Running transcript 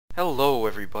Hello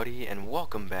everybody and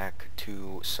welcome back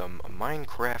to some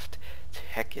Minecraft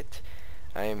Tekkit.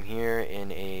 I am here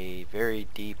in a very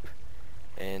deep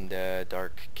and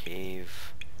dark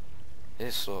cave.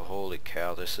 Holy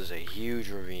cow, this is a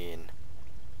huge ravine.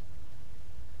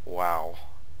 Wow.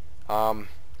 So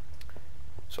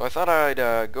I thought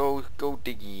I'd go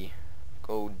dig,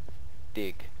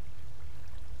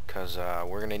 cause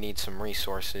we're gonna need some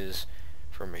resources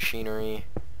for machinery.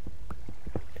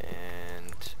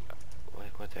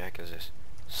 What the heck is this?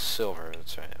 Silver,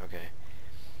 that's right, okay.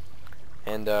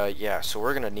 And yeah, so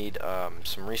we're gonna need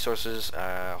some resources.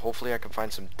 Hopefully I can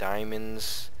find some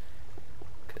diamonds,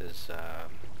 because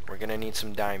we're gonna need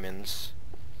some diamonds.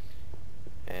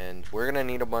 And we're gonna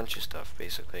need a bunch of stuff,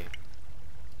 basically.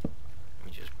 Let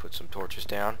me just put some torches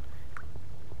down.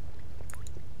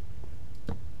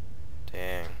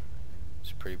 Dang,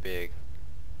 it's pretty big.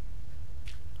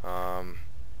 There's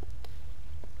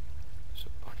a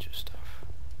bunch of stuff.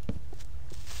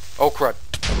 Oh crud!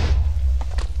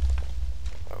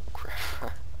 Oh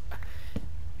crap!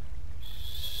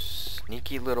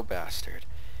 Sneaky little bastard.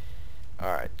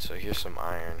 Alright, so here's some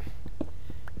iron.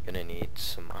 Gonna need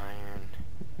some iron.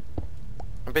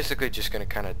 I'm basically just gonna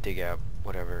kinda dig out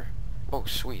whatever. Oh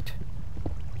sweet.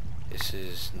 This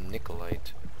is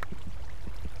nickelite.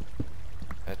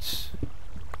 That's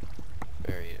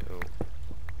very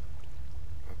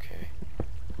okay.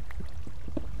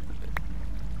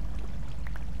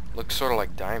 Looks sort of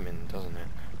like diamond, doesn't it?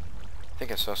 I think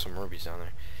I saw some rubies down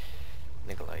there.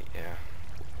 Nickelite, yeah.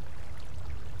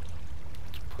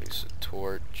 Let's place a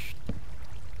torch.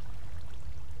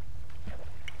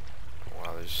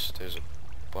 Wow, there's a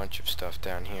bunch of stuff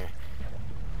down here.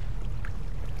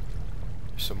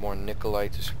 There's some more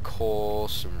nickelite, there's coal,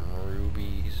 some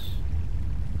rubies.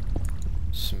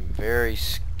 Some very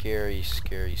scary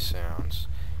sounds.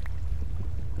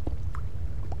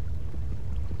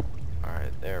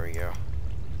 Alright, there we go.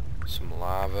 Some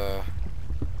lava.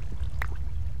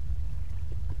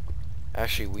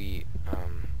 Actually,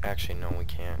 no, we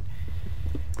can't.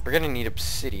 We're gonna need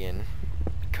obsidian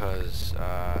because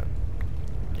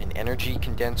an energy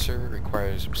condenser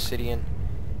requires obsidian,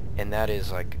 and that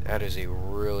is a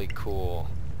really cool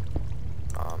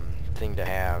thing to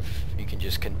have. You can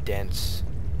just condense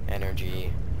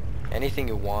energy, anything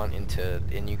you want,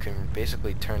 and you can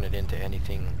basically turn it into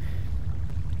anything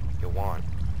you want.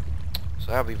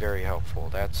 So that'll be very helpful.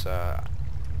 That's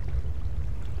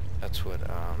what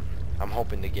I'm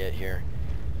hoping to get here.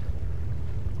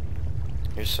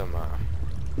 Here's some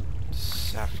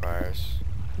sapphires,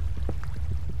 I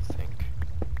think.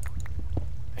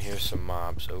 I hear some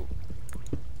mobs. Oh,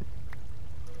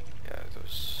 yeah,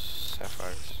 those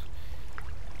sapphires.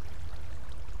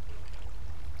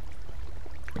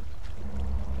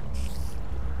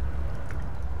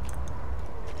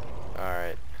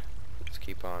 Alright, let's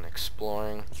keep on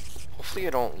exploring. Hopefully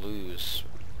I don't lose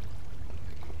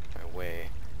my way.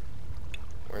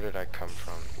 Where did I come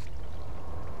from?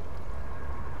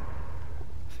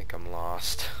 I think I'm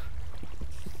lost.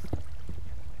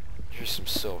 Here's some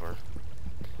silver.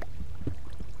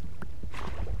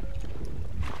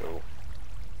 Go.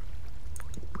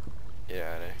 Get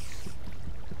out of there.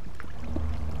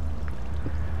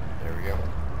 There we go.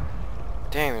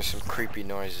 Dang, there's some creepy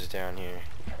noises down here.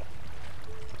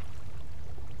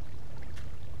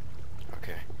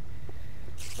 Okay.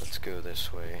 Let's go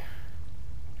this way.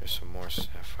 There's some more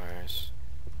sapphires.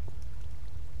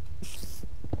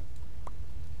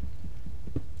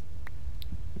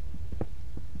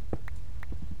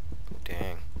 Oh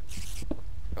dang.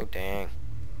 Oh dang.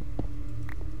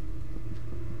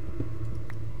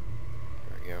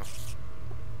 There we go.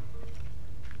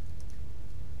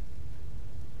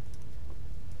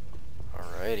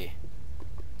 Alrighty.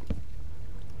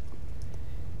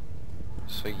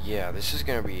 So yeah, this is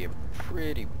gonna be a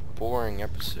pretty boring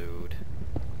episode.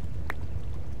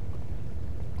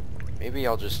 Maybe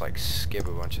I'll just like skip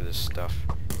a bunch of this stuff.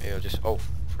 Maybe I'll just, oh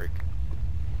freak.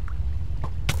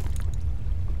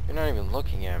 You're not even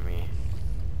looking at me.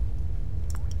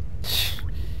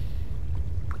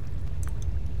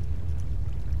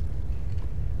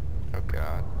 Oh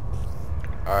god.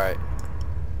 Alright.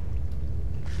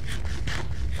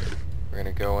 We're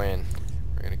gonna go in.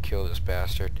 We're gonna kill this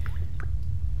bastard.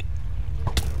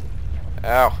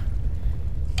 Ow.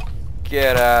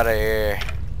 Get out of here.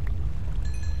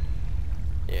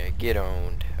 Yeah, get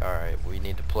owned. Alright, we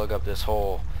need to plug up this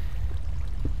hole,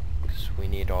 because we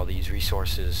need all these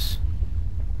resources.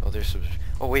 Oh, there's some...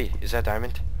 Oh wait, is that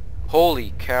diamond?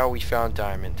 Holy cow, we found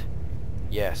diamond.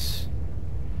 Yes.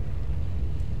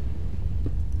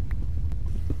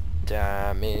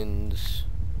 Diamonds.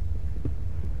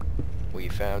 We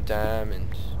found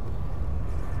diamonds.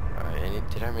 Alright,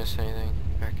 did I miss anything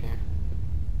back here?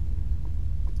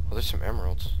 Oh, there's some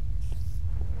emeralds.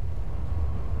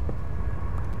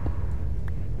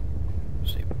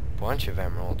 There's a bunch of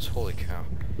emeralds. Holy cow.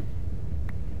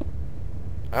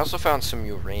 I also found some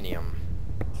uranium,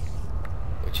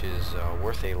 which is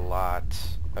worth a lot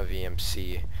of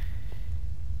EMC.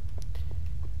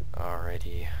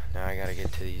 Alrighty, now I gotta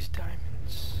get to these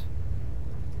diamonds.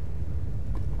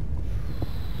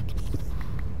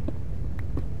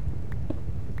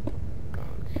 Oh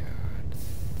god.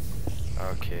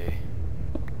 Okay.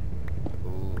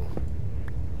 Ooh.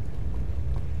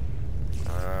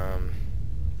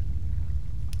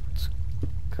 Let's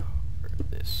cover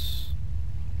this.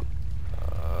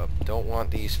 Don't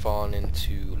want these falling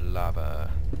into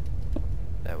lava.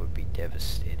 That would be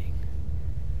devastating.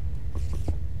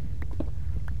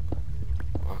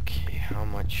 Okay, how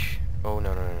much? Oh,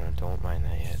 no, don't mind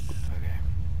that yet. Okay,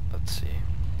 let's see.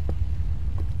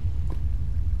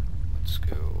 Let's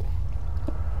go.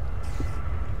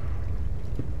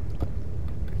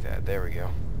 Like that, there we go.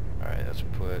 Alright, let's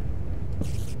put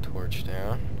torch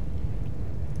down.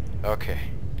 Okay.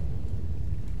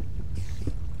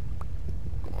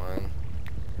 1,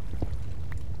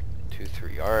 2,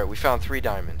 3. Alright, we found 3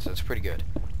 diamonds. That's pretty good.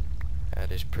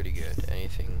 That is pretty good.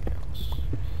 Anything else?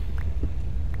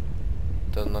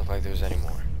 Doesn't look like there's any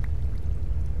more.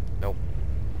 Nope.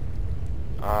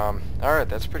 Alright,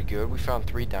 that's pretty good. We found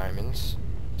 3 diamonds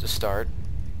to start.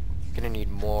 Gonna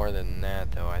need more than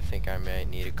that, though. I think I might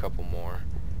need a couple more.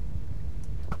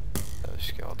 Another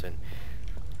skeleton.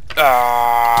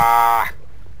 Ah!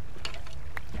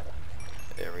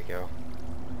 There we go.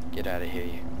 Get out of here,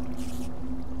 you.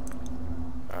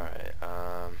 Alright,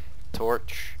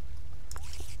 torch.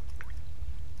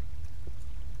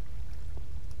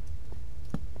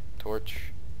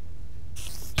 Torch.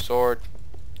 Sword.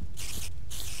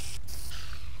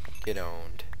 Get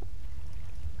owned.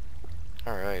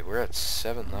 Alright, we're at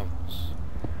 7 levels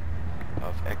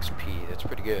of XP. That's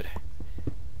pretty good.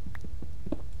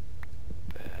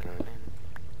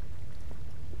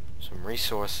 Some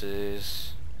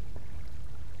resources.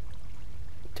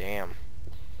 Damn.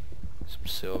 Some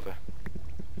silver.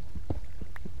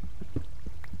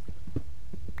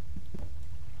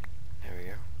 There we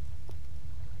go.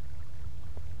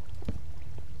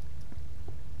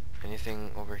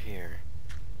 Anything over here?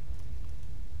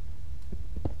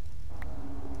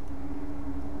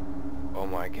 Oh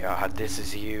my god, this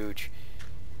is huge.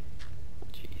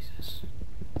 Jesus.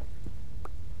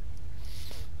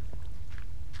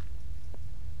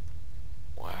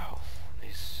 Wow.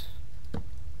 These...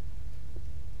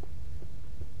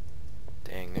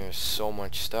 Dang, there's so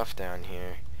much stuff down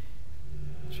here.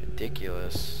 It's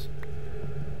ridiculous.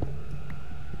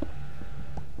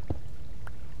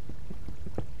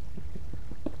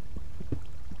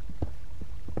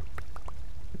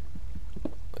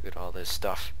 Look at all this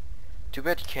stuff. Too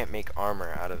bad you can't make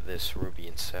armor out of this ruby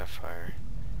and sapphire.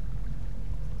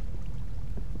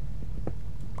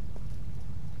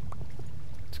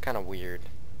 It's kind of weird.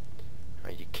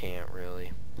 You can't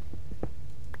really.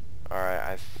 Alright,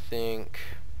 I think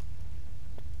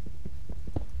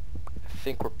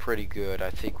we're pretty good. I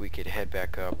think we could head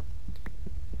back up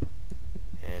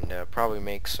and probably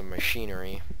make some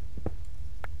machinery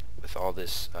with all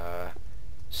this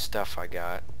stuff I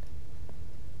got.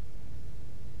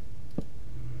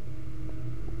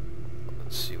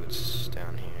 Let's see what's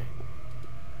down here.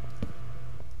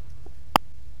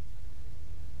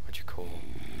 What'd you call?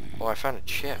 Oh, I found a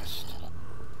chest.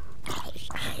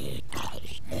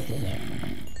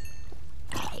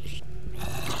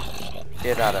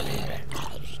 Get out of here.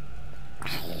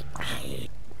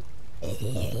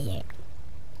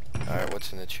 Alright,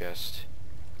 what's in the chest?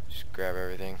 Just grab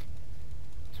everything.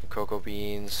 Some cocoa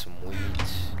beans, some wheat.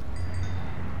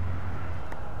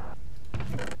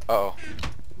 Uh-oh.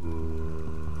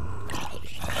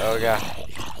 Oh god.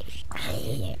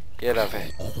 Get up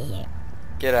here.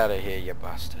 Get out of here, you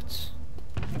bastards.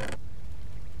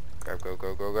 Grab,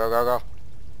 go.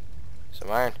 Some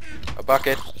iron. A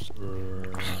bucket.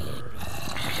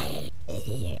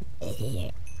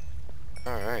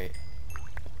 Alright.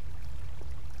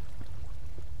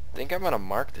 I think I'm gonna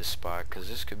mark this spot, because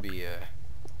this could be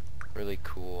really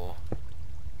cool.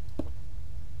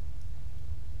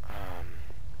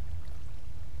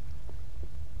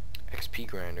 XP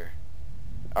grinder.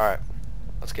 Alright,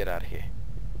 let's get out of here.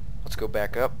 Let's go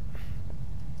back up.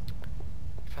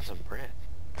 Found some bread.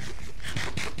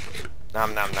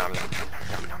 Nom nom nom nom nom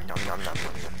nom nom nom nom nom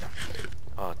nom nom.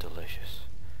 Oh, delicious.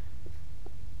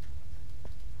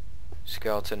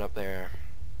 Skeleton up there.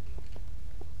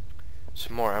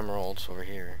 Some more emeralds over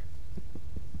here.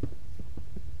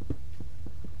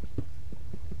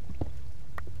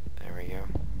 There we go.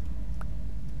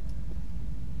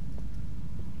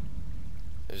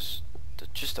 There's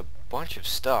just a bunch of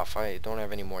stuff. I don't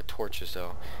have any more torches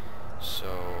though,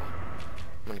 so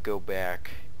I'm gonna go back.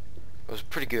 It was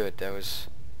pretty good.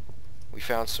 We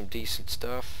found some decent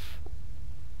stuff,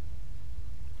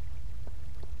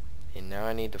 and now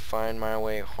I need to find my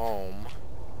way home,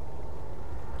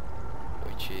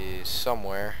 which is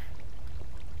somewhere.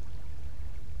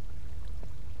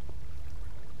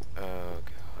 Oh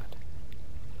god.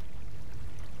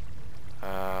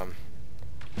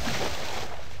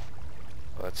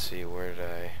 Let's see, where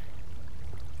did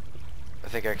I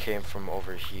think I came from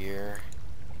over here.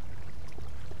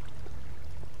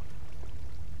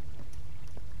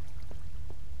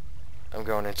 I'm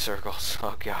going in circles.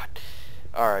 Oh god.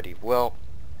 Alrighty, well,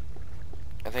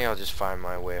 I think I'll just find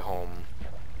my way home.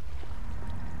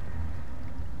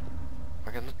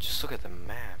 I can just look at the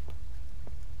map.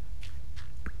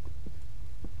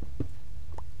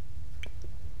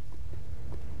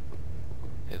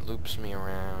 It loops me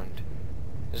around.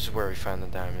 This is where we find the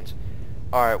diamonds.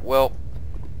 Alright, well,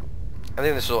 I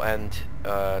think this will end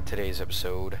today's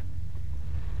episode.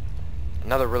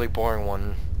 Another really boring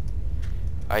one.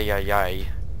 I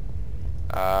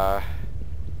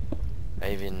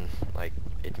even, like,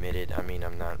 admitted, I mean,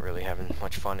 I'm not really having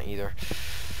much fun either.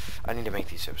 I need to make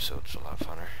these episodes a lot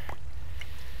funner.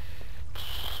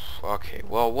 Okay,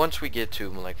 well, once we get to,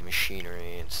 like,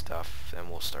 machinery and stuff, then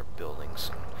we'll start building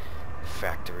some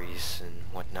factories and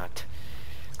whatnot.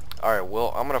 Alright,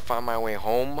 well, I'm gonna find my way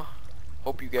home.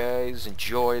 Hope you guys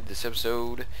enjoyed this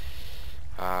episode.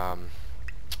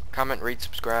 Comment, rate,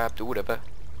 subscribe, do whatever.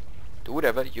 Do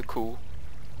whatever, you're cool.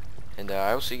 And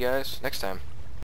I will see you guys next time.